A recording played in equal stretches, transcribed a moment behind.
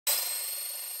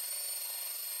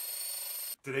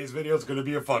Today's video is going to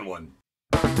be a fun one.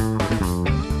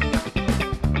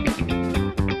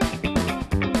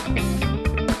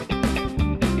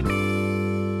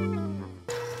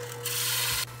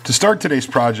 To start today's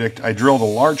project, I drilled a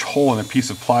large hole in a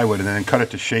piece of plywood and then cut it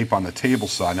to shape on the table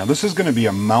saw. Now this is going to be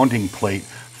a mounting plate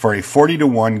for a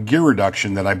 40-to-1 gear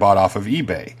reduction that I bought off of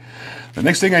eBay. The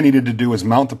next thing I needed to do was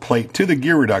mount the plate to the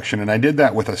gear reduction, and I did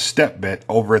that with a step bit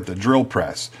over at the drill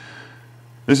press.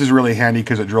 This is really handy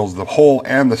because it drills the hole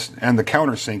and the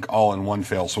countersink all in one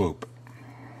fell swoop.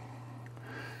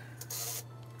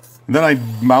 Then I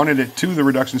mounted it to the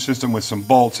reduction system with some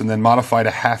bolts and then modified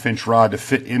a 1/2-inch rod to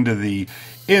fit into the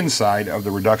inside of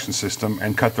the reduction system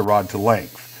and cut the rod to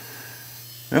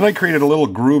length. Then I created a little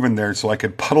groove in there so I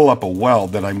could puddle up a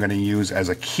weld that I'm going to use as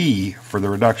a key for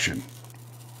the reduction.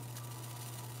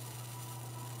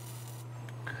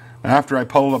 After I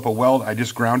puddled up a weld, I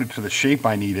just ground it to the shape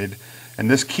I needed, and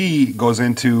this key goes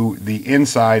into the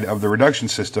inside of the reduction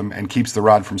system and keeps the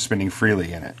rod from spinning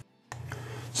freely in it.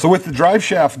 So with the drive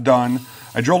shaft done,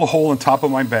 I drilled a hole in the top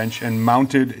of my bench and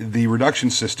mounted the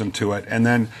reduction system to it, and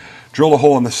then drilled a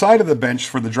hole in the side of the bench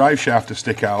for the drive shaft to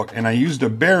stick out, and I used a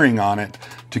bearing on it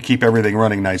to keep everything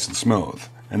running nice and smooth.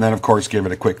 And then of course give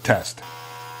it a quick test.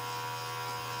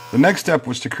 The next step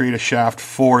was to create a shaft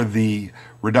for the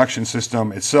reduction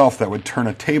system itself that would turn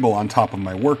a table on top of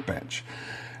my workbench.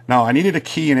 Now I needed a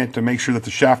key in it to make sure that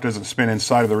the shaft doesn't spin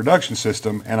inside of the reduction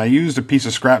system, and I used a piece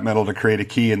of scrap metal to create a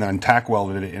key and then tack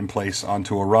welded it in place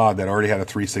onto a rod that already had a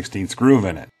 3/16 groove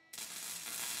in it.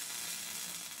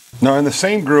 Now in the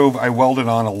same groove I welded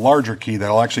on a larger key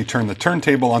that'll actually turn the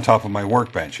turntable on top of my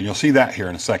workbench, and you'll see that here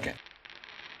in a second.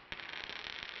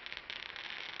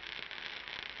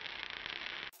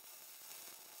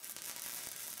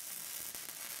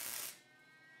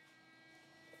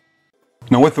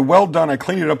 Now with the weld done, I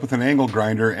cleaned it up with an angle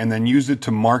grinder and then used it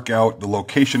to mark out the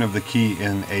location of the key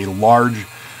in a large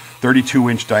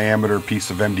 32-inch diameter piece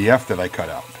of MDF that I cut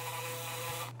out.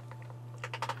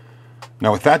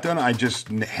 Now with that done, I just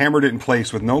hammered it in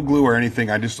place with no glue or anything.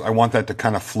 I want that to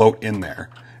kind of float in there,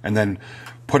 and then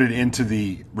put it into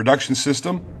the reduction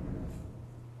system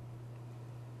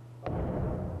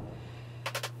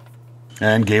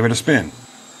and gave it a spin.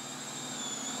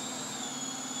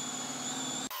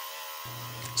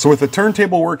 So with the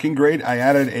turntable working great, I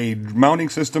added a mounting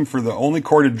system for the only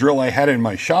corded drill I had in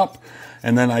my shop,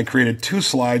 and then I created 2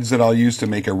 slides that I'll use to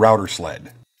make a router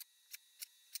sled.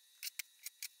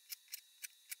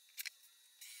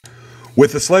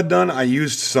 With the sled done, I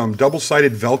used some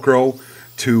double-sided Velcro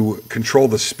to control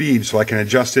the speed so I can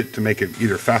adjust it to make it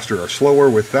either faster or slower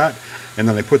with that. And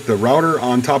then I put the router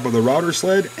on top of the router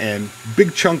sled and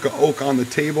big chunk of oak on the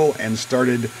table and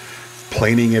started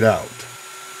planing it out.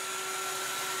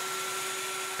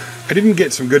 I didn't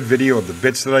get some good video of the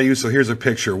bits that I use, so here's a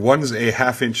picture. One's a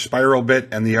 1/2-inch spiral bit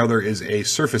and the other is a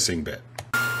surfacing bit.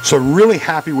 So I'm really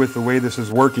happy with the way this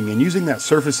is working, and using that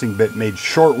surfacing bit made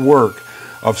short work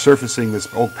of surfacing this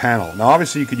oak panel. Now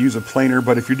obviously you could use a planer,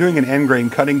 but if you're doing an end grain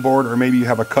cutting board, or maybe you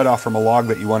have a cutoff from a log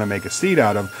that you want to make a seat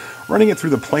out of, running it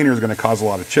through the planer is going to cause a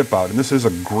lot of chip out, and this is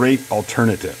a great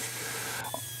alternative.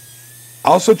 I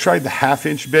also tried the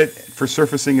 1/2-inch bit for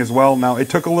surfacing as well. Now it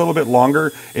took a little bit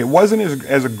longer. It wasn't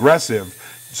as aggressive,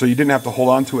 so you didn't have to hold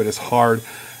on to it as hard,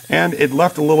 and it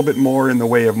left a little bit more in the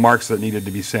way of marks that needed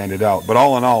to be sanded out, but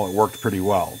all in all it worked pretty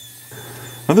well.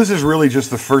 Now this is really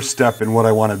just the first step in what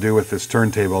I want to do with this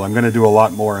turntable. I'm going to do a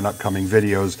lot more in upcoming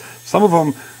videos. Some of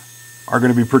them are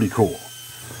going to be pretty cool.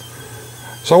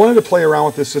 So I wanted to play around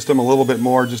with this system a little bit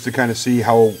more just to kind of see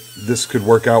how this could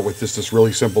work out with just this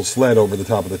really simple sled over the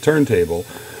top of the turntable.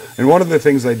 And one of the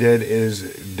things I did is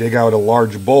dig out a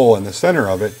large bowl in the center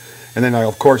of it, and then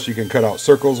of course you can cut out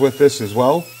circles with this as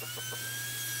well.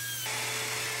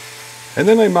 And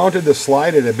then I mounted the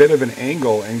slide at a bit of an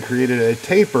angle and created a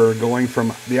taper going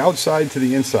from the outside to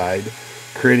the inside,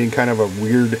 creating kind of a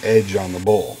weird edge on the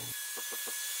bowl.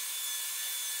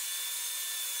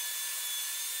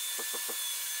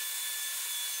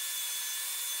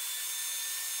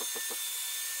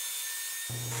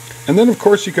 And then of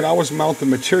course you could always mount the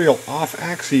material off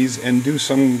axes and do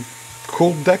some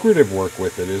cool decorative work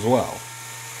with it as well.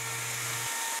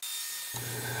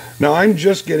 Now I'm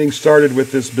just getting started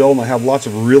with this build, and I have lots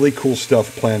of really cool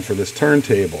stuff planned for this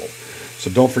turntable, so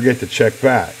don't forget to check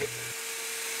back.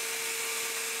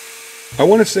 I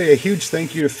want to say a huge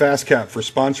thank you to FastCap for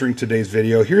sponsoring today's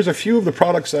video. Here's a few of the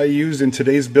products I used in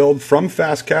today's build from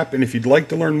FastCap, and if you'd like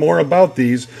to learn more about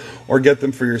these or get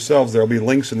them for yourselves, there will be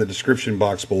links in the description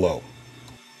box below.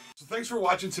 So thanks for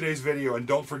watching today's video, and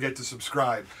don't forget to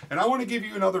subscribe. And I want to give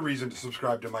you another reason to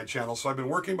subscribe to my channel. So I've been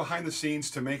working behind the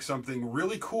scenes to make something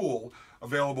really cool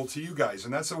available to you guys,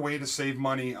 and that's a way to save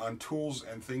money on tools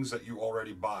and things that you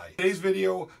already buy. Today's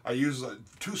video, I use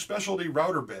 2 specialty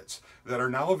router bits that are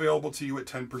now available to you at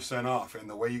 10% off, and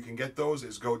the way you can get those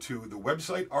is go to the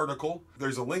website article.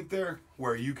 There's a link there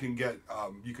where you can get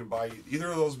you can buy either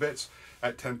of those bits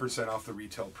at 10% off the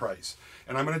retail price.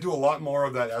 And I'm going to do a lot more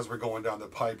of that as we're going down the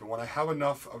pipe, and when I have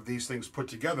enough of these things put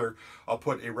together, I'll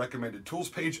put a recommended tools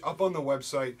page up on the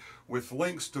website with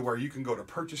links to where you can go to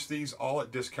purchase these, all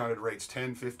at discounted rates,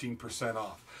 10-15%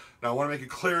 off. Now I want to make it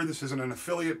clear, this isn't an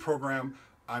affiliate program.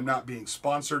 I'm not being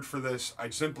sponsored for this. I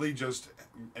simply just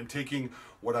am taking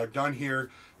what I've done here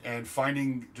and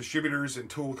finding distributors and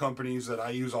tool companies that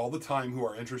I use all the time who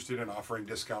are interested in offering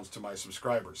discounts to my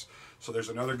subscribers. So there's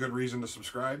another good reason to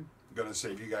subscribe. I'm going to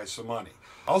save you guys some money.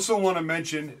 I also want to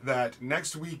mention that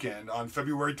next weekend on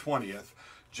February 20th,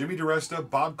 Jimmy DiResta,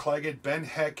 Bob Claggett, Ben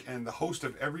Heck, and the host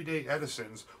of Everyday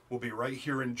Edisons will be right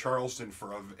here in Charleston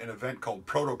for an event called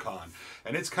ProtoCon.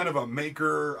 And it's kind of a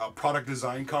maker, a product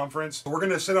design conference. So we're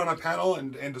going to sit on a panel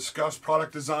and discuss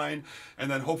product design,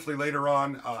 and then hopefully later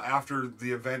on, after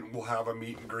the event, we'll have a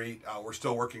meet and greet. We're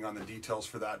still working on the details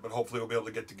for that, but hopefully we'll be able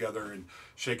to get together and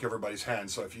shake everybody's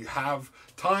hand. So if you have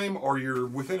time or you're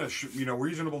within a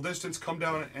reasonable distance, come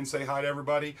down and say hi to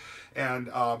everybody. And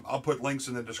I'll put links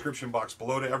in the description box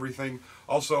below to everything.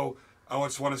 Also, I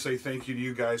just want to say thank you to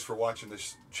you guys for watching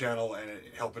this channel and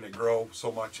helping it grow so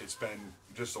much. It's been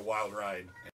just a wild ride.